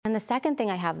And the second thing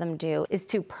I have them do is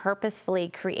to purposefully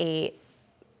create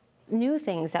new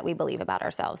things that we believe about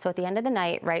ourselves. So at the end of the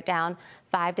night, write down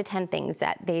 5 to 10 things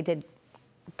that they did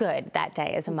good that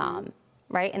day as a mom,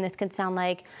 right? And this could sound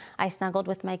like I snuggled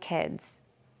with my kids.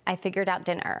 I figured out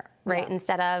dinner, right? Yeah.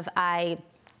 Instead of I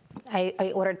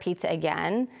ordered pizza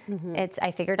again, it's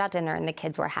I figured out dinner and the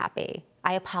kids were happy.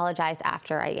 I apologized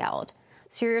after I yelled.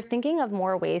 So you're thinking of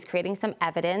more ways, creating some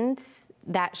evidence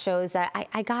that shows that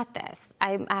I got this.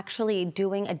 I'm actually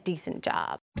doing a decent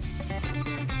job.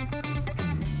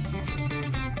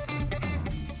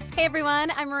 Hey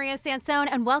everyone, I'm Maria Sansone,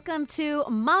 and welcome to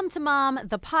Mom,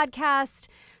 the podcast.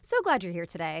 So glad you're here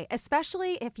today,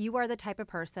 especially if you are the type of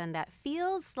person that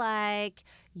feels like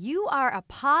you are a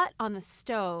pot on the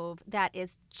stove that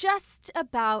is just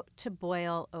about to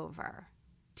boil over.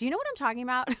 Do you know what I'm talking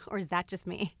about, or is that just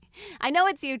me? I know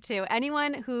it's you too.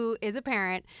 Anyone who is a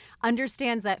parent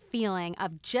understands that feeling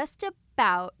of just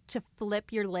about to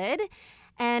flip your lid.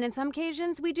 And in some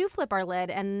occasions, we do flip our lid.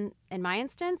 And in my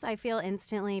instance, I feel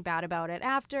instantly bad about it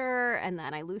after, and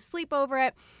then I lose sleep over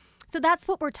it. So that's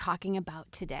what we're talking about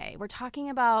today. We're talking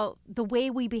about the way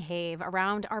we behave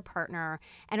around our partner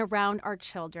and around our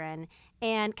children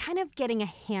and kind of getting a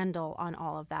handle on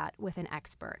all of that with an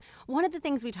expert. One of the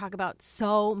things we talk about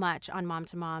so much on Mom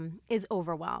to Mom is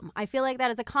overwhelm. I feel like that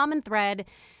is a common thread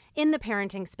in the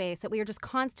parenting space, that we are just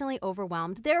constantly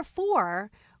overwhelmed.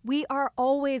 Therefore, we are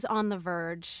always on the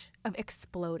verge of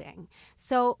exploding.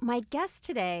 So my guest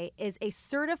today is a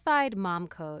certified mom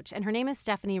coach, and her name is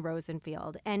Stephanie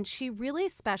Rosenfield, and she really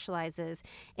specializes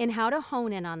in how to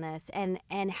hone in on this and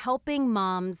helping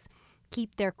moms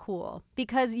keep their cool,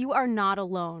 because you are not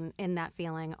alone in that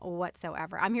feeling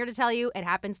whatsoever. I'm here to tell you it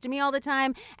happens to me all the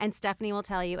time, and Stephanie will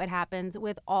tell you it happens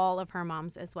with all of her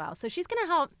moms as well. So she's going to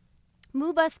help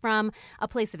move us from a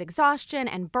place of exhaustion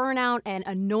and burnout and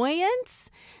annoyance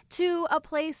to a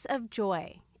place of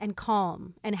joy and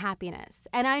calm and happiness.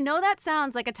 And I know that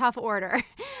sounds like a tough order,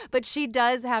 but she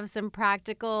does have some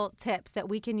practical tips that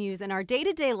we can use in our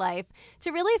day-to-day life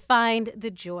to really find the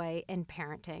joy in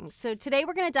parenting. So today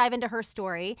we're going to dive into her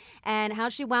story and how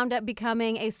she wound up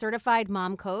becoming a certified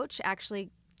mom coach, actually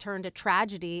turned a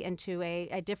tragedy into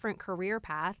a different career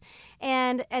path,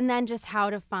 and then just how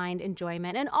to find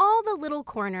enjoyment in all the little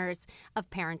corners of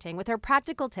parenting with her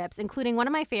practical tips, including one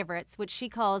of my favorites, which she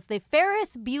calls the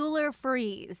Ferris Bueller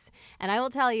freeze. And I will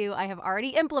tell you, I have already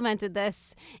implemented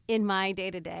this in my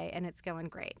day-to-day, and it's going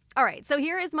great. All right, so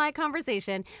here is my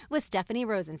conversation with Stephanie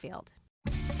Rosenfield.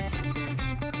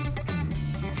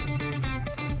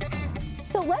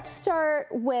 So let's start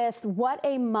with what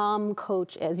a mom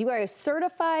coach is. You are a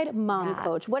certified mom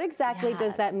coach. What exactly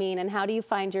does that mean, and how do you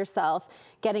find yourself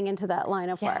getting into that line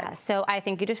of work? So I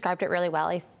think you described it really well.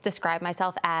 I describe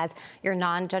myself as your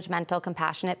non-judgmental,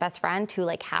 compassionate best friend who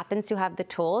happens to have the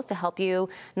tools to help you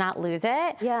not lose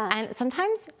it. Yeah. And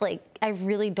sometimes I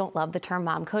really don't love the term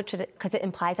mom coach because it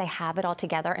implies I have it all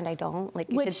together and I don't.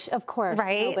 Which of course,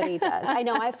 right? Nobody does. I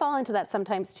know I fall into that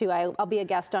sometimes too. I'll be a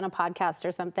guest on a podcast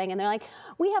or something and they're like,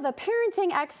 we have a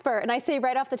parenting expert. And I say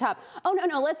right off the top, oh,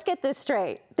 no, let's get this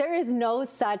straight. There is no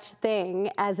such thing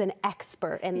as an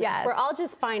expert in this. Yes. We're all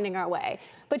just finding our way.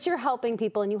 But you're helping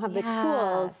people and you have the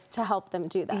tools to help them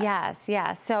do that.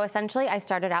 Yes. So essentially, I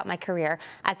started out my career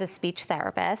as a speech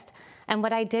therapist. And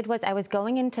what I did was I was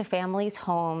going into families'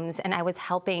 homes and I was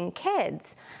helping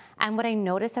kids. And what I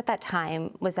noticed at that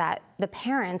time was that the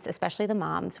parents, especially the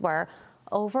moms, were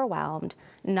overwhelmed,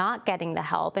 not getting the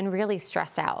help, and really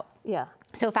stressed out. Yeah.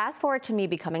 So fast forward to me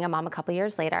becoming a mom a couple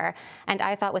years later, and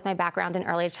I thought with my background in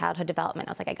early childhood development,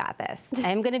 I was like, I got this.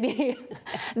 I'm going to be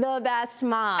the best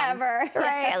mom. Ever.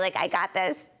 Right? I got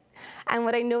this. And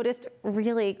what I noticed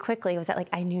really quickly was that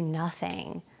I knew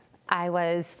nothing. I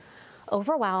was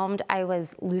overwhelmed. I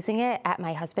was losing it at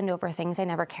my husband over things I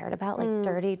never cared about,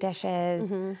 dirty dishes.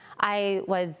 Mm-hmm. I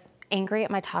was angry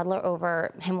at my toddler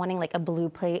over him wanting a blue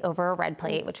plate over a red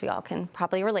plate, which we all can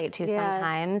probably relate to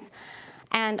sometimes.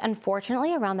 And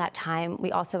unfortunately, around that time,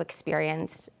 we also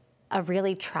experienced a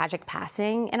really tragic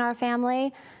passing in our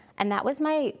family. And that was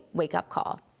my wake-up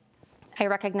call. I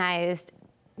recognized,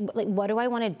 what do I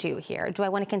want to do here? Do I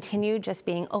want to continue just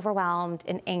being overwhelmed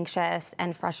and anxious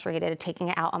and frustrated, taking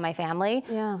it out on my family?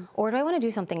 Yeah. Or do I want to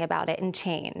do something about it and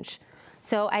change?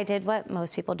 So I did what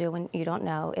most people do when you don't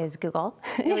know, is Google.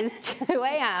 It was 2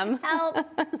 a.m.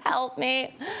 Help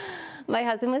me. My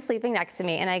husband was sleeping next to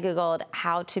me, and I Googled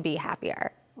how to be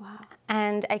happier. Wow.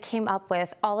 And I came up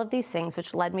with all of these things,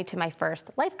 which led me to my first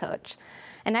life coach.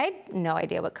 And I had no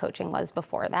idea what coaching was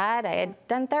before that. I had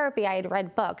done therapy, I had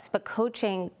read books, but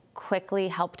coaching quickly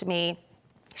helped me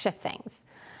shift things.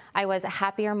 I was a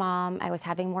happier mom. I was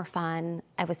having more fun.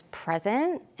 I was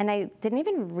present. And I didn't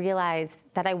even realize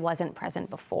that I wasn't present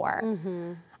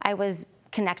before. I was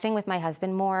connecting with my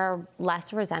husband more,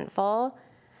 less resentful.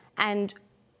 And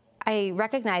I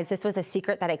recognized this was a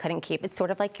secret that I couldn't keep. It's sort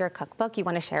of like your cookbook. You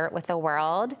want to share it with the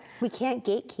world. We can't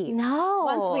gatekeep. No.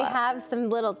 Once we have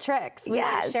some little tricks, we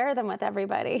want to share them with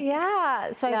everybody.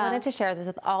 Yeah. So I wanted to share this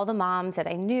with all the moms that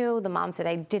I knew, the moms that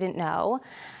I didn't know.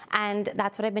 And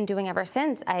that's what I've been doing ever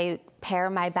since. I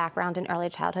pair my background in early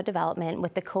childhood development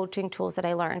with the coaching tools that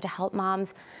I learned to help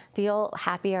moms feel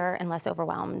happier and less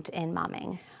overwhelmed in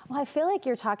momming. Well, I feel like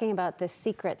you're talking about this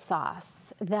secret sauce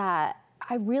that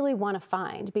I really want to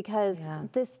find, because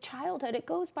this childhood, it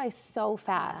goes by so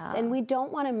fast and we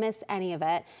don't want to miss any of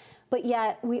it, but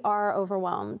yet we are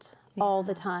overwhelmed all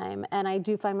the time. And I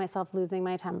do find myself losing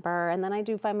my temper, and then I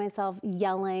do find myself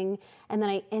yelling, and then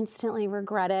I instantly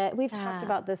regret it. We've talked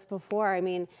about this before. I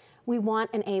mean, we want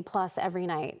an A+ every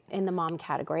night in the mom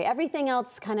category. Everything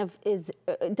else kind of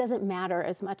doesn't matter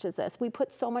as much as this. We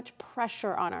put so much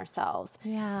pressure on ourselves.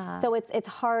 Yeah. So it's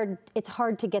hard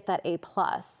to get that A+.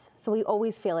 So we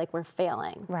always feel like we're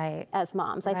failing as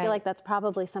moms. I feel like that's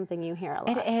probably something you hear a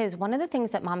lot. It is. One of the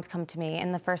things that moms come to me,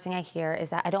 and the first thing I hear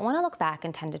is that I don't want to look back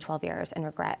in 10 to 12 years and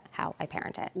regret how I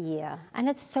parented. Yeah. And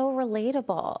it's so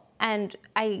relatable. And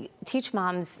I teach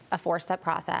moms a 4-step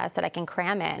process that I can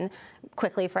cram in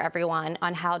quickly for everyone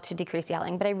on how to decrease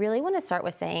yelling. But I really want to start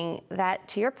with saying that,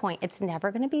 to your point, it's never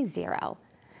going to be 0.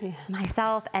 Yeah.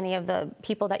 Myself, any of the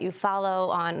people that you follow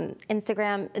on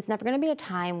Instagram, it's never going to be a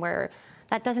time where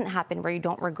that doesn't happen, where you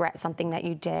don't regret something that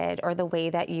you did or the way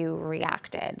that you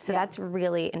reacted. So that's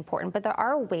really important. But there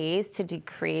are ways to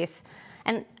decrease,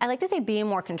 and I like to say be in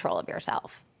more control of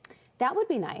yourself. That would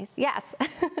be nice. Yes.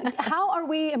 How are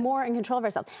we more in control of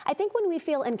ourselves? I think when we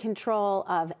feel in control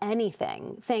of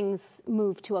anything, things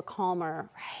move to a calmer,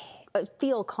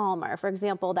 feel calmer. For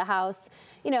example, the house,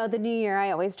 the new year,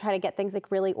 I always try to get things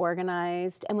like really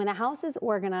organized. And when the house is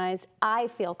organized, I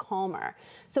feel calmer.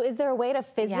 So is there a way to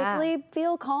physically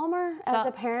feel calmer as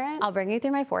a parent? I'll bring you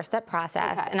through my 4-step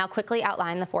process, and I'll quickly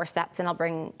outline the 4 steps, and I'll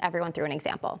bring everyone through an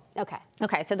example.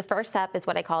 Okay, so the first step is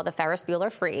what I call the Ferris Bueller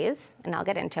freeze, and I'll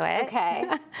get into it. Okay.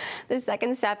 The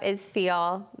second step is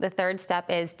feel. The third step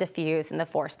is diffuse, and the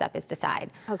 4th step is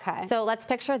decide. Okay. So let's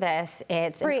picture this.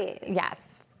 It's freeze.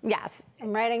 Yes.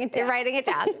 I'm writing it down. You're writing it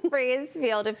down. Freeze,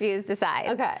 feel, diffuse, decide.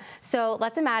 Okay. So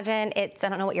let's imagine I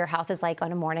don't know what your house is like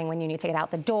on a morning when you need to get out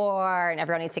the door and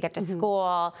everyone needs to get to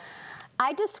school.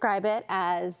 I describe it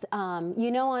as, on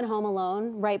Home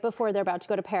Alone, right before they're about to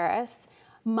go to Paris,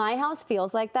 my house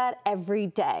feels like that every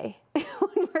day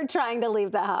when we're trying to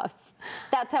leave the house.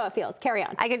 That's how it feels. Carry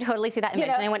on. I can totally see that image,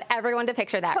 and I want everyone to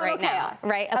picture that right chaos. now.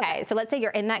 Right? Okay. So let's say you're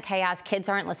in that chaos. Kids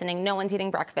aren't listening. No one's eating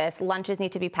breakfast. Lunches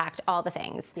need to be packed. All the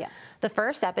things. Yeah. The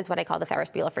first step is what I call the Ferris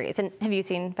Bueller freeze. And have you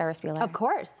seen Ferris Bueller? Of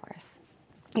course. Of course.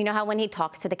 You know how when he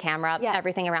talks to the camera,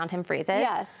 everything around him freezes?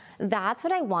 Yes. That's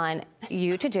what I want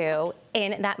you to do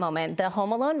in that moment. The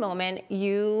Home Alone moment,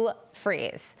 you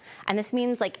freeze. And this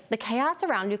means like the chaos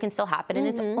around you can still happen, and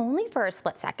it's only for a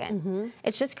split second.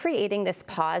 It's just creating this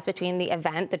pause between the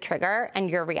event, the trigger, and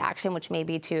your reaction, which may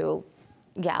be to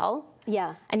yell.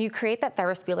 Yeah. And you create that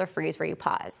Ferris Bueller freeze where you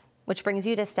pause, which brings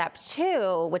you to step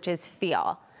 2, which is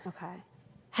feel. Okay.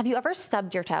 Have you ever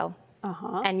stubbed your toe?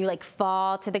 And you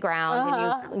fall to the ground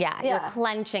and you're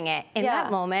clenching it. In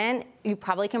that moment, you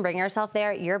probably can bring yourself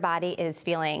there. Your body is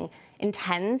feeling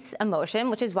intense emotion,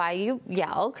 which is why you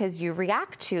yell, because you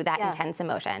react to that intense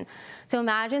emotion. So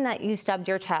imagine that you stubbed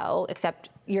your toe, except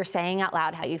you're saying out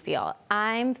loud how you feel.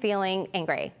 I'm feeling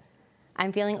angry.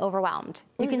 I'm feeling overwhelmed.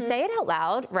 You can say it out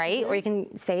loud, right? Or you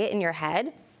can say it in your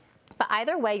head. But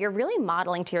either way, you're really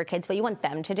modeling to your kids what you want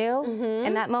them to do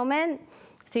in that moment.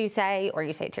 So you say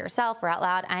it to yourself or out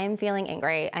loud, I'm feeling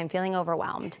angry, I'm feeling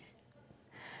overwhelmed.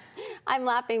 I'm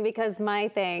laughing because my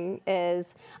thing is,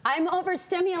 I'm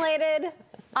overstimulated,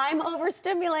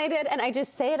 and I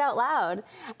just say it out loud.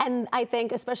 And I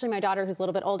think, especially my daughter who's a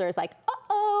little bit older, is like,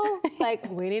 uh-oh,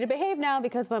 we need to behave now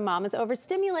because my mom is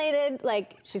overstimulated.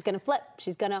 She's gonna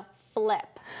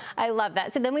flip. I love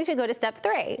that. So then we should go to step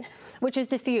 3, which is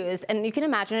diffuse. And you can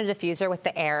imagine a diffuser with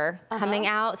the air coming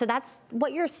out. So that's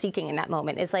what you're seeking in that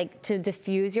moment, is to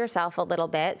diffuse yourself a little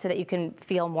bit so that you can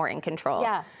feel more in control.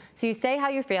 Yeah. So you say how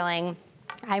you're feeling,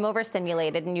 I'm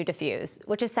overstimulated, and you diffuse,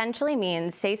 which essentially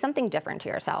means say something different to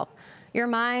yourself. your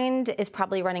mind is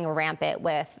probably running rampant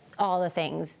with all the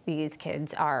things. These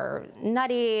kids are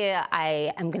nutty.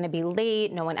 I am going to be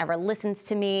late. No one ever listens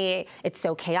to me. It's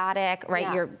so chaotic, right?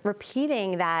 Yeah. You're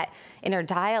repeating that inner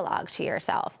dialogue to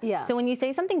yourself. Yeah. So when you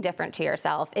say something different to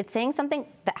yourself, it's saying something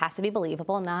that has to be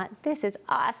believable, not this is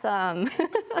awesome.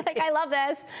 Like, I love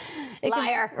this.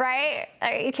 Liar. Right?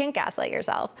 You can't gaslight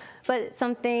yourself. But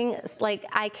something like,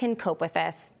 I can cope with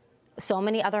this. So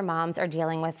many other moms are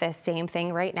dealing with this same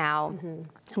thing right now.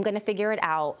 I'm going to figure it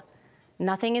out.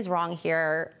 Nothing is wrong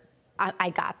here. I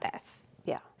got this.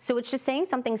 Yeah. So it's just saying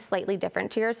something slightly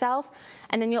different to yourself,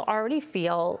 and then you'll already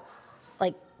feel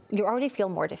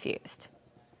more diffused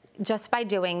just by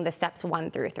doing the steps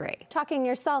 1 through 3. Talking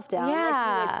yourself down like you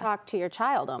Yeah. would talk to your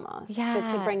child almost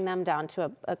to bring them down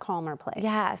to a calmer place.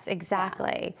 Yes,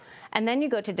 exactly. And then you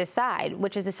go to decide,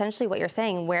 which is essentially what you're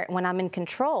saying, where when I'm in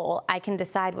control, I can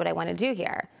decide what I want to do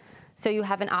here. So you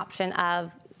have an option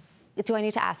of, do I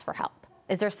need to ask for help?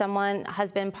 Is there someone,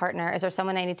 husband, partner, is there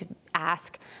someone I need to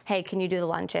ask, hey, can you do the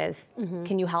lunches?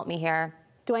 Can you help me here?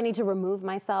 Do I need to remove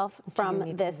myself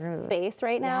from this space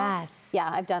right now? Yes. Yeah,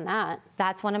 I've done that.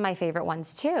 That's one of my favorite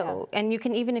ones too. Yeah. And you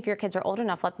can, even if your kids are old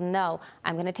enough, let them know,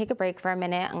 I'm going to take a break for a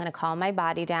minute. I'm going to calm my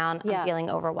body down. Yeah. I'm feeling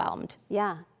overwhelmed.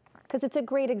 Yeah, because it's a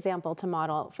great example to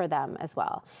model for them as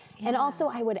well. And also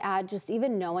I would add, just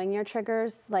even knowing your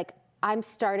triggers, like I'm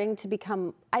starting to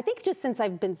become, I think just since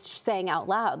I've been saying out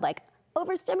loud, like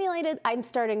overstimulated, I'm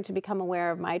starting to become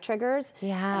aware of my triggers.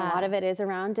 Yeah. And a lot of it is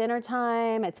around dinner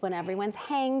time. It's when everyone's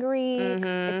hangry.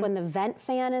 It's when the vent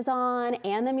fan is on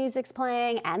and the music's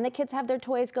playing and the kids have their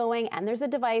toys going and there's a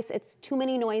device. It's too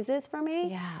many noises for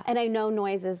me. Yeah. And I know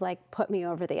noises like put me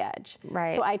over the edge.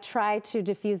 Right. So I try to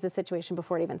diffuse the situation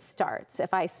before it even starts.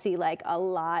 If I see like a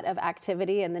lot of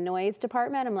activity in the noise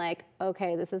department, I'm like,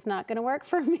 okay, this is not going to work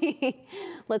for me.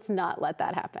 Let's not let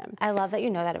that happen. I love that you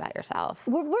know that about yourself.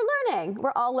 We're learning.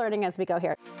 We're all learning as we go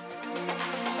here.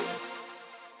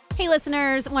 Hey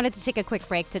listeners, wanted to take a quick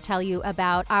break to tell you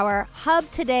about our Hub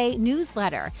Today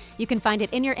newsletter. You can find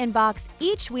it in your inbox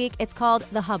each week. It's called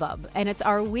The Hubbub, and it's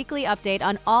our weekly update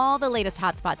on all the latest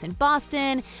hotspots in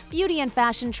Boston, beauty and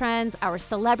fashion trends, our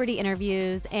celebrity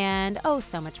interviews, and oh,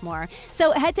 so much more.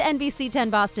 So head to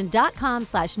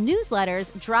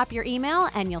nbc10boston.com/newsletters, drop your email,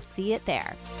 and you'll see it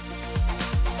there.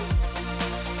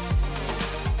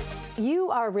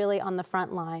 You are really on the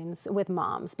front lines with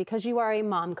moms because you are a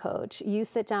mom coach. You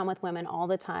sit down with women all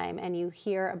the time and you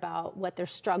hear about what they're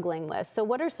struggling with. So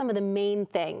what are some of the main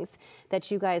things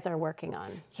that you guys are working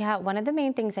on? Yeah, one of the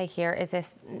main things I hear is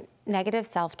this negative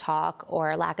self-talk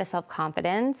or lack of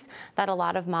self-confidence that a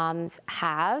lot of moms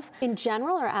have. In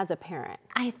general or as a parent?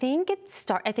 I think it's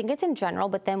in general,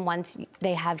 but then once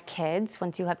you have kids,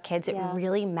 it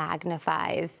really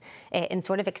magnifies it and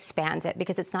sort of expands it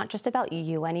because it's not just about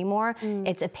you anymore.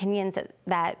 It's opinions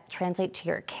that translate to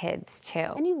your kids too.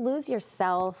 And you lose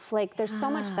yourself. Like there's so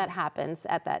much that happens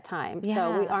at that time.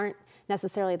 So we aren't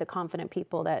necessarily the confident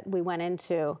people that we went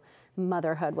into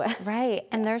motherhood with. Right.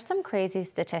 And there's some crazy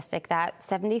statistic that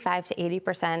 75 to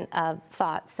 80% of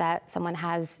thoughts that someone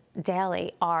has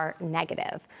daily are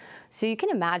negative. So you can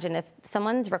imagine if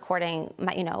someone's recording,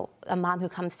 a mom who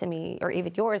comes to me or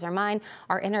even yours or mine,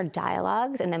 our inner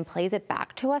dialogues and then plays it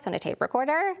back to us on a tape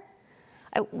recorder,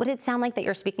 would it sound like that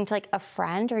you're speaking to like a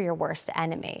friend or your worst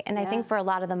enemy? And I think for a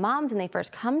lot of the moms, when they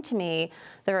first come to me,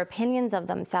 their opinions of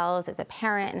themselves as a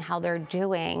parent and how they're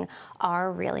doing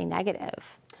are really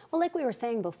negative. Well, like we were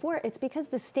saying before, it's because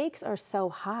the stakes are so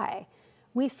high.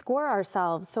 We score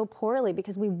ourselves so poorly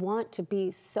because we want to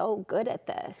be so good at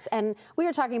this. And we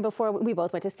were talking before, we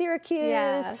both went to Syracuse.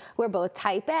 Yeah. We're both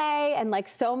type A. And like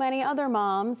so many other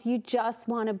moms, you just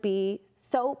want to be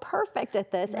so perfect at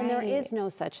this. Right. And there is no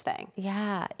such thing.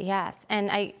 Yeah, yes.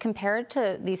 And I compare it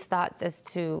to these thoughts as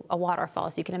to a waterfall.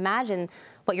 So you can imagine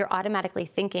what you're automatically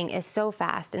thinking is so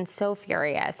fast and so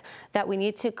furious that we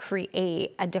need to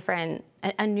create a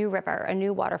new river, a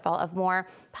new waterfall of more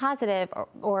positive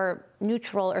or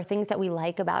neutral or things that we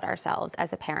like about ourselves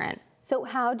as a parent. So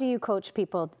how do you coach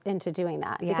people into doing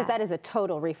that? Yeah. Because that is a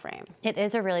total reframe. It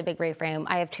is a really big reframe.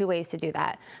 I have 2 ways to do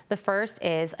that. The first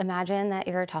is imagine that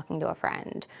you're talking to a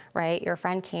friend, right? Your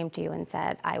friend came to you and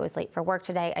said, I was late for work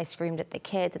today. I screamed at the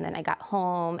kids and then I got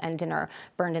home and dinner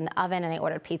burned in the oven and I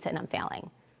ordered pizza and I'm failing.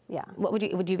 Yeah. What would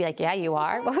you be like, yeah, you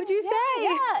are? What would you say?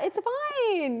 Yeah, it's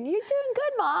fine. You're doing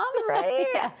good, Mom. Right?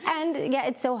 Yeah. And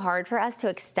it's so hard for us to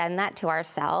extend that to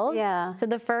ourselves. Yeah. So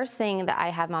the first thing that I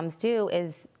have moms do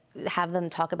is have them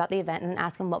talk about the event and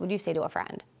ask them, what would you say to a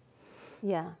friend?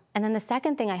 Yeah. And then the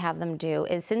second thing I have them do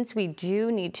is, since we do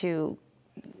need to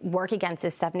work against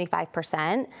this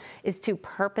 75%, is to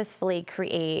purposefully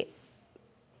create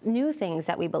new things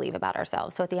that we believe about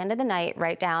ourselves. So at the end of the night,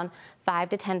 write down 5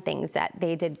 to 10 things that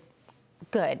they did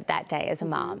good that day as a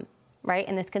mom, right?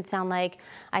 And this could sound like,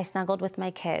 I snuggled with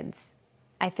my kids.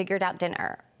 I figured out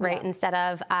dinner, right? Yeah. Instead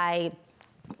of I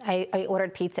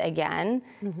ordered pizza again,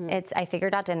 it's I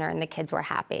figured out dinner and the kids were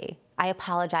happy. I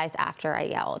apologized after I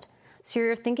yelled. So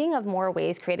you're thinking of more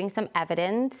ways, creating some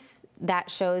evidence that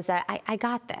shows that I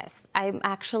got this. I'm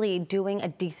actually doing a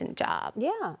decent job.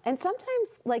 Yeah, and sometimes,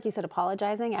 like you said,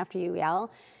 apologizing after you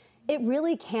yell, it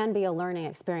really can be a learning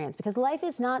experience because life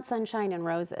is not sunshine and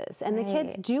roses, and the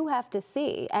kids do have to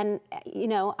see. And, you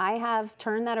know, I have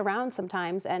turned that around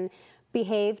sometimes and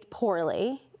behaved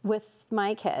poorly with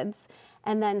my kids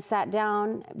and then sat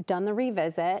down, done the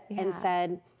revisit, and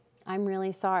said, I'm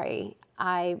really sorry.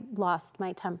 I lost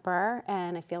my temper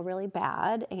and I feel really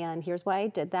bad, and here's why I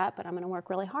did that, but I'm going to work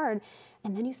really hard.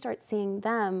 And then you start seeing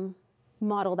them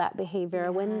model that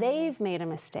behavior when they've made a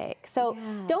mistake. So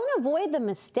don't avoid the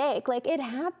mistake. Like, it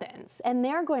happens, and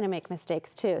they're going to make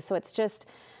mistakes too. So it's just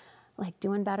like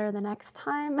doing better the next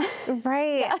time.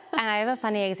 Right. And I have a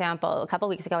funny example. A couple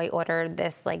weeks ago, I ordered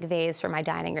this like vase for my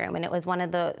dining room, and it was one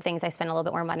of the things I spent a little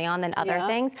bit more money on than other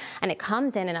things. And it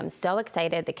comes in, and I'm so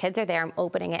excited. The kids are there. I'm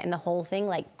opening it, and the whole thing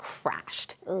like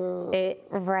crashed.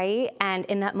 Right. And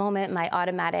in that moment, my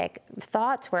automatic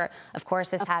thoughts were, "Of course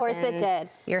this happens. Of course it did.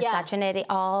 You're such an idiot."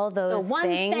 All those the one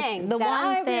things. thing The that one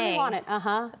I thing. really wanted.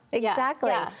 Exactly.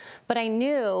 Yeah. But I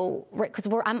knew, because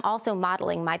I'm also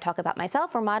modeling my talk about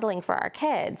myself. We're modeling for our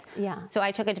kids. Yeah. So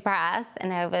I took a breath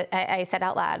and I said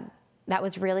out loud, that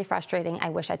was really frustrating. I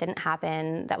wish that didn't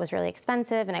happen. That was really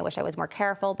expensive, and I wish I was more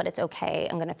careful, but it's okay.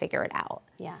 I'm going to figure it out.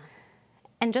 Yeah.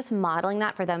 And just modeling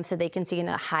that for them so they can see in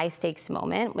a high stakes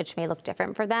moment, which may look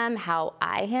different for them, how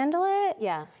I handle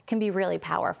it can be really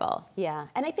powerful. Yeah,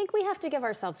 and I think we have to give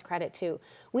ourselves credit too.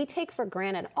 We take for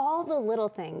granted all the little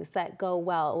things that go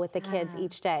well with the kids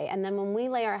each day. And then when we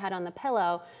lay our head on the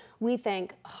pillow, we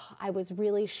think, oh, I was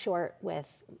really short with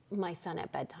my son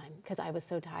at bedtime because I was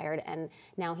so tired, and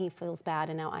now he feels bad,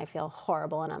 and now I feel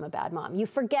horrible, and I'm a bad mom. You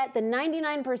forget the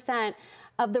 99%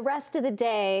 of the rest of the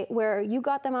day where you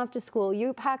got them off to school,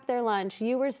 you packed their lunch,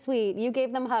 you were sweet, you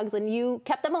gave them hugs, and you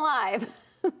kept them alive.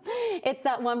 It's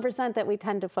that 1% that we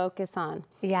tend to focus on.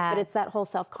 Yeah. But it's that whole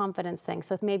self-confidence thing.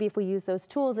 So maybe if we use those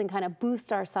tools and kind of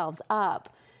boost ourselves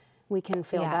up, we can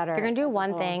feel better. If you're going to do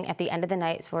one thing at the end of the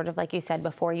night, sort of like you said,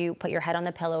 before you put your head on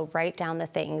the pillow, write down the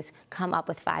things, come up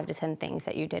with 5 to 10 things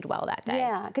that you did well that day.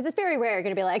 Yeah, because it's very rare you're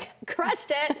going to be like,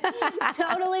 crushed it,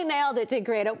 totally nailed it, did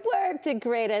great at work, did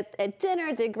great at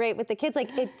dinner, did great with the kids. Like,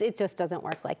 it just doesn't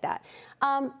work like that.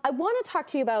 I want to talk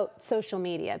to you about social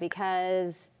media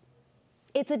because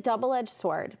it's a double-edged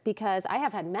sword, because I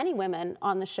have had many women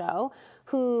on the show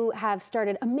who have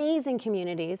started amazing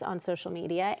communities on social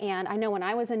media. And I know when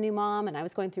I was a new mom and I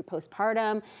was going through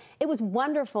postpartum, it was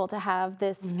wonderful to have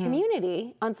this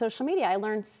community on social media. I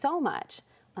learned so much.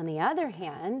 On the other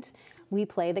hand, we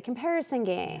play the comparison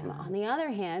game. On the other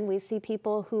hand, we see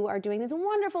people who are doing these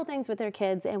wonderful things with their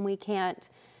kids, and we can't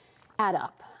add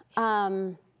up.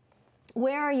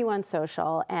 Where are you on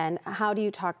social, and how do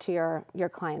you talk to your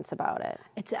clients about it?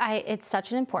 It's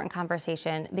such an important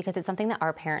conversation because it's something that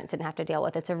our parents didn't have to deal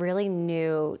with. It's a really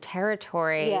new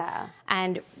territory. Yeah.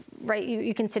 And right,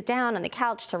 you can sit down on the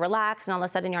couch to relax, and all of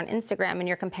a sudden you're on Instagram and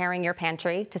you're comparing your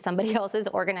pantry to somebody else's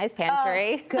organized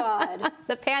pantry. Oh, God.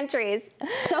 The pantries.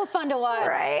 So fun to watch.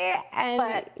 Right. And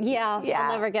But we'll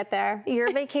never get there. Your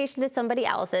vacation to somebody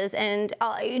else's, and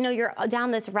you're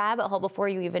down this rabbit hole before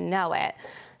you even know it.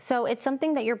 So it's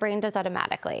something that your brain does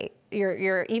automatically.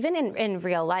 You're even in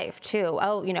real life too.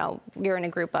 Oh, you're in a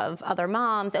group of other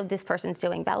moms. Oh, this person's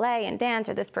doing ballet and dance,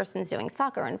 or this person's doing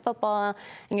soccer and football,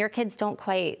 and your kids don't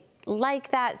quite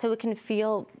like that. So it can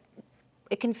feel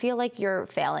like you're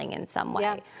failing in some way.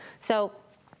 Yeah. So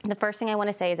the first thing I want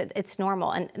to say is it's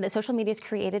normal, and the social media is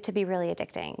created to be really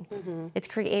addicting. It's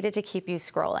created to keep you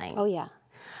scrolling. Oh, yeah.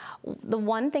 The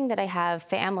one thing that I have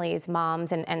families,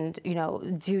 moms, and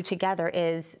do together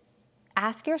is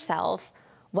ask yourself,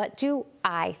 what do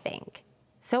I think?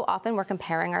 So often we're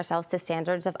comparing ourselves to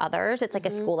standards of others. It's like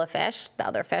a school of fish. The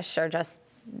other fish are just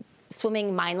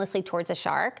swimming mindlessly towards a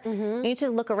shark. You need to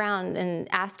look around and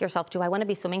ask yourself, do I want to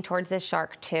be swimming towards this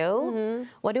shark too?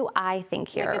 What do I think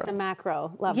here? Like at the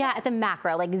macro level. Yeah, at the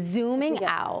macro, like zooming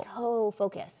out. So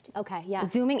focused. Okay, yeah.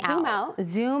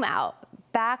 Zoom out.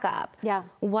 Back up. Yeah.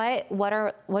 What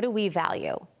do we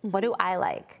value? What do I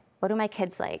like? What do my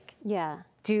kids like? Yeah.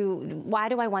 Why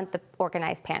do I want the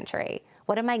organized pantry?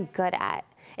 What am I good at?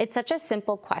 It's such a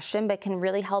simple question, but can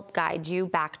really help guide you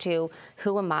back to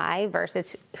who am I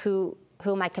versus who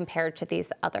am I compared to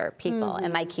these other people?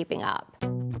 Am I keeping up?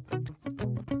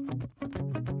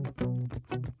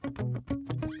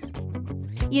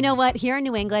 You know what? Here in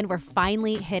New England, we're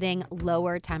finally hitting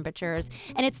lower temperatures,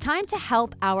 and it's time to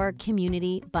help our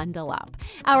community bundle up.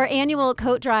 Our annual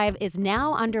coat drive is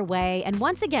now underway, and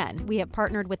once again, we have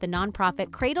partnered with the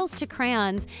nonprofit Cradles to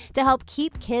Crayons to help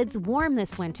keep kids warm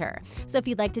this winter. So if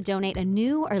you'd like to donate a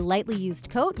new or lightly used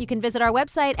coat, you can visit our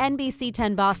website,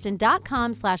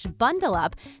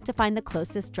 nbc10boston.com/bundleup, to find the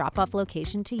closest drop-off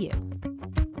location to you.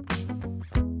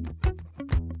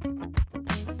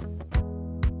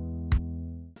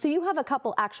 So you have a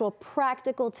couple actual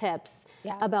practical tips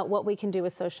about what we can do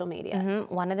with social media.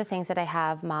 One of the things that I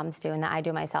have moms do and that I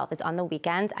do myself is on the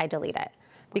weekends, I delete it.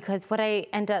 Because what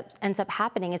ends up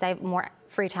happening is I have more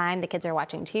free time. The kids are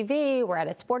watching TV, we're at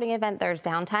a sporting event, there's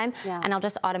downtime, and I'll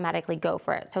just automatically go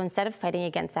for it. So instead of fighting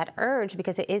against that urge,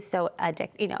 because it is so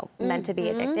meant to be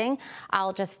addicting,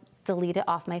 I'll just delete it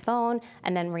off my phone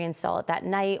and then reinstall it that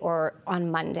night or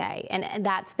on Monday. And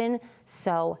that's been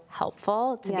so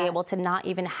helpful to be able to not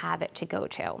even have it to go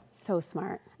to. So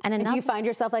smart. And do you find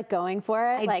yourself like going for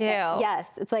it? I do. Yes.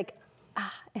 It's like,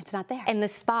 it's not there. In the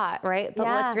spot, right? But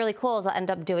what's really cool is I'll end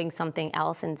up doing something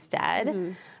else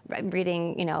instead,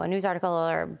 reading, a news article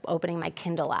or opening my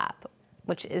Kindle app,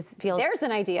 which feels... There's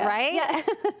an idea. Right? Yeah.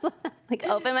 Like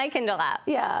open my Kindle app.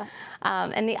 Yeah.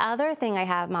 And the other thing I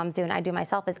have moms do, and I do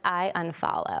myself, is I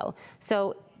unfollow.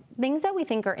 So things that we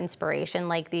think are inspiration,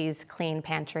 like these clean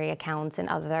pantry accounts and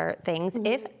other things,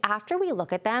 if after we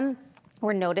look at them,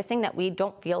 we're noticing that we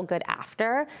don't feel good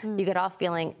after, you get off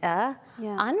feeling,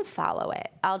 unfollow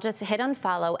it. I'll just hit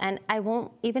unfollow and I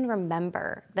won't even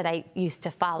remember that I used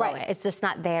to follow it. It's just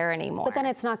not there anymore. But then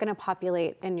it's not going to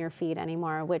populate in your feed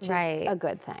anymore, which is a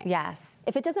good thing. Yes.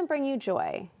 If it doesn't bring you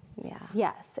joy,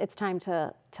 yes, it's time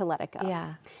to let it go.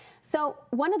 Yeah. So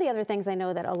one of the other things I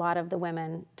know that a lot of the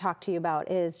women talk to you about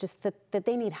is just that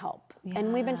they need help.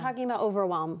 And we've been talking about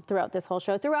overwhelm throughout this whole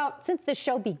show. Since the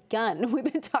show begun, we've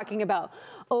been talking about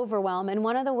overwhelm. And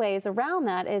one of the ways around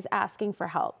that is asking for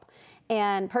help.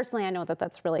 And personally, I know that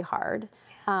that's really hard.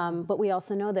 But we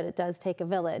also know that it does take a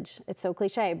village. It's so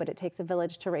cliche, but it takes a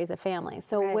village to raise a family.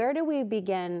 So where do we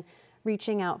begin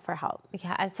reaching out for help?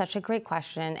 Yeah, it's such a great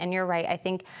question. And you're right. I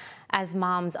think as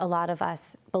moms, a lot of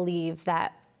us believe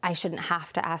that I shouldn't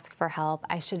have to ask for help.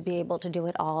 I should be able to do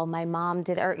it all. My mom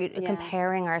did, or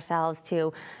comparing ourselves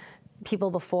to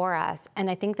people before us. And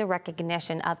I think the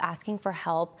recognition of asking for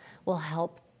help will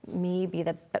help me be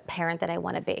the parent that I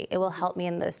want to be. It will help me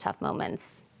in those tough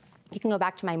moments. You can go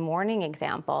back to my morning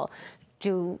example.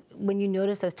 When you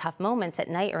notice those tough moments at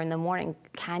night or in the morning,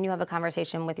 can you have a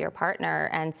conversation with your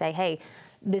partner and say, hey,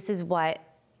 this is what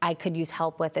I could use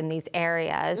help with in these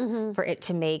areas for it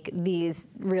to make these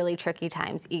really tricky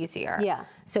times easier. Yeah.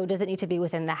 So does it need to be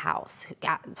within the house,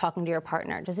 talking to your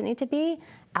partner? Does it need to be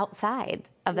outside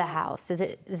of the house? Does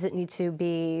it need to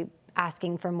be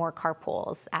asking for more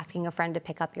carpools, asking a friend to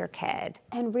pick up your kid?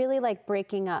 And really like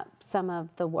breaking up some of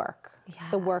the work,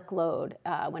 the workload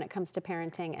when it comes to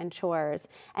parenting and chores.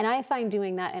 And I find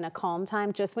doing that in a calm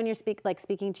time, just when you're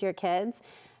speaking to your kids,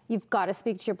 you've got to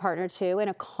speak to your partner too in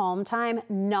a calm time,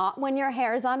 not when your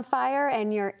hair's on fire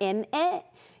and you're in it.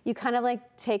 You kind of like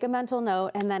take a mental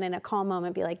note and then in a calm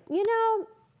moment be like, it'd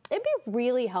be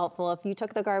really helpful if you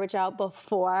took the garbage out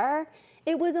before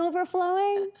it was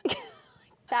overflowing.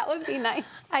 That would be nice.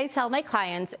 I tell my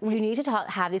clients, you need to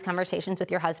have these conversations with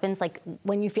your husbands, like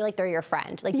when you feel like they're your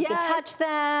friend. Like you can touch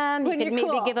them, you could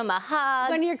maybe give them a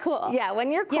hug. When you're cool. Yeah,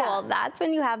 when you're cool. That's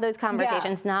when you have those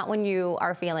conversations, not when you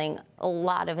are feeling a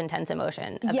lot of intense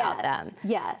emotion about them.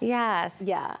 Yes.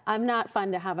 Yeah. I'm not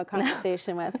fun to have a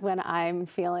conversation with when I'm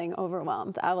feeling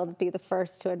overwhelmed. I will be the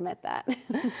first to admit that.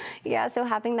 Yeah, so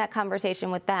having that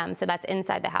conversation with them, so that's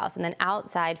inside the house, and then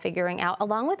outside figuring out,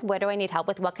 along with what do I need help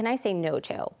with, what can I say no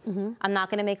to? I'm not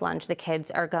gonna make lunch, the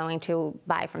kids are going to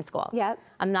buy from school. Yep.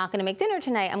 I'm not gonna make dinner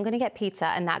tonight, I'm gonna get pizza,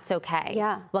 and that's okay.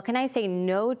 Yeah. What can I say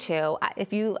no to?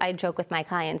 I joke with my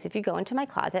clients, if you go into my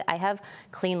closet, I have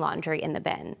clean laundry in the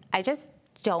bin. I just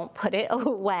don't put it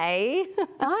away.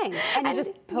 Fine. And you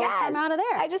just pull them out of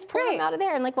there. I just pull them out of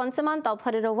there. And like once a month, I'll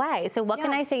put it away. So what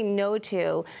can I say no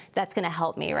to that's going to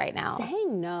help me right now?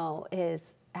 Saying no is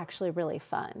actually really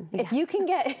fun. Yeah. If you can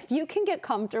get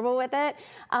comfortable with it,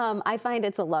 I find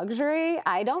it's a luxury.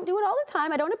 I don't do it all the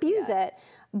time. I don't abuse it.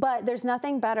 But there's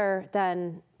nothing better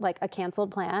than like a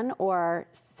canceled plan or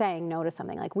saying no to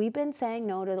something. Like we've been saying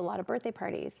no to a lot of birthday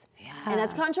parties. Yeah. And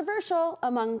that's controversial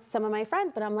among some of my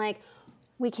friends, but I'm like,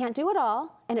 we can't do it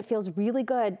all. And it feels really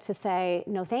good to say,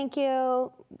 no, thank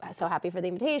you. So happy for the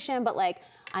invitation, but like,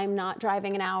 I'm not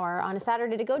driving an hour on a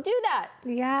Saturday to go do that.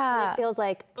 Yeah. And it feels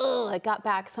like, it got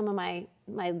back some of my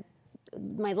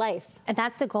my life. And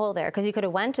that's the goal there, because you could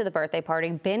have went to the birthday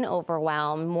party, been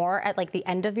overwhelmed, more at like the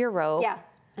end of your rope. Yeah,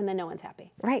 and then no one's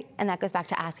happy. Right, and that goes back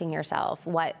to asking yourself,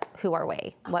 who are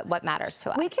we? What matters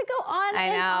to us? We could go on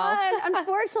and on.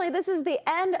 Unfortunately, this is the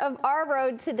end of our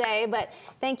road today, but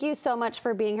thank you so much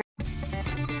for being here.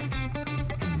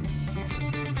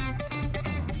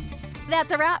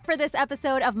 That's a wrap for this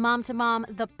episode of Mom to Mom,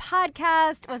 the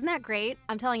podcast. Wasn't that great?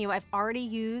 I'm telling you, I've already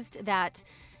used that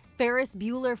Ferris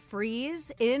Bueller freeze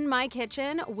in my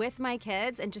kitchen with my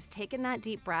kids and just taken that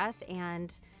deep breath,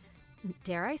 and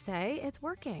dare I say, it's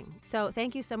working. So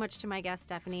thank you so much to my guest,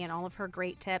 Stephanie, and all of her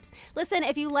great tips. Listen,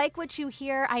 if you like what you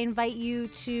hear, I invite you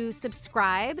to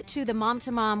subscribe to the Mom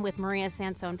to Mom with Maria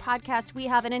Sansone podcast. We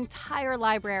have an entire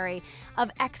library of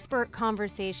expert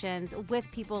conversations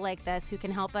with people like this who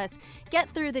can help us get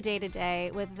through the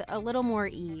day-to-day with a little more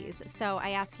ease. So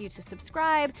I ask you to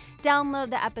subscribe,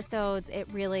 download the episodes. It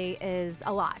really is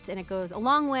a lot, and it goes a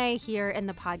long way here in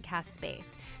the podcast space.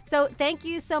 So thank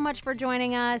you so much for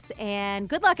joining us, and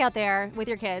good luck out there with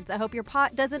your kids. I hope your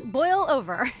pot doesn't boil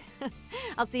over.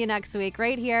 I'll see you next week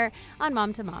right here on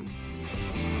Mom to Mom.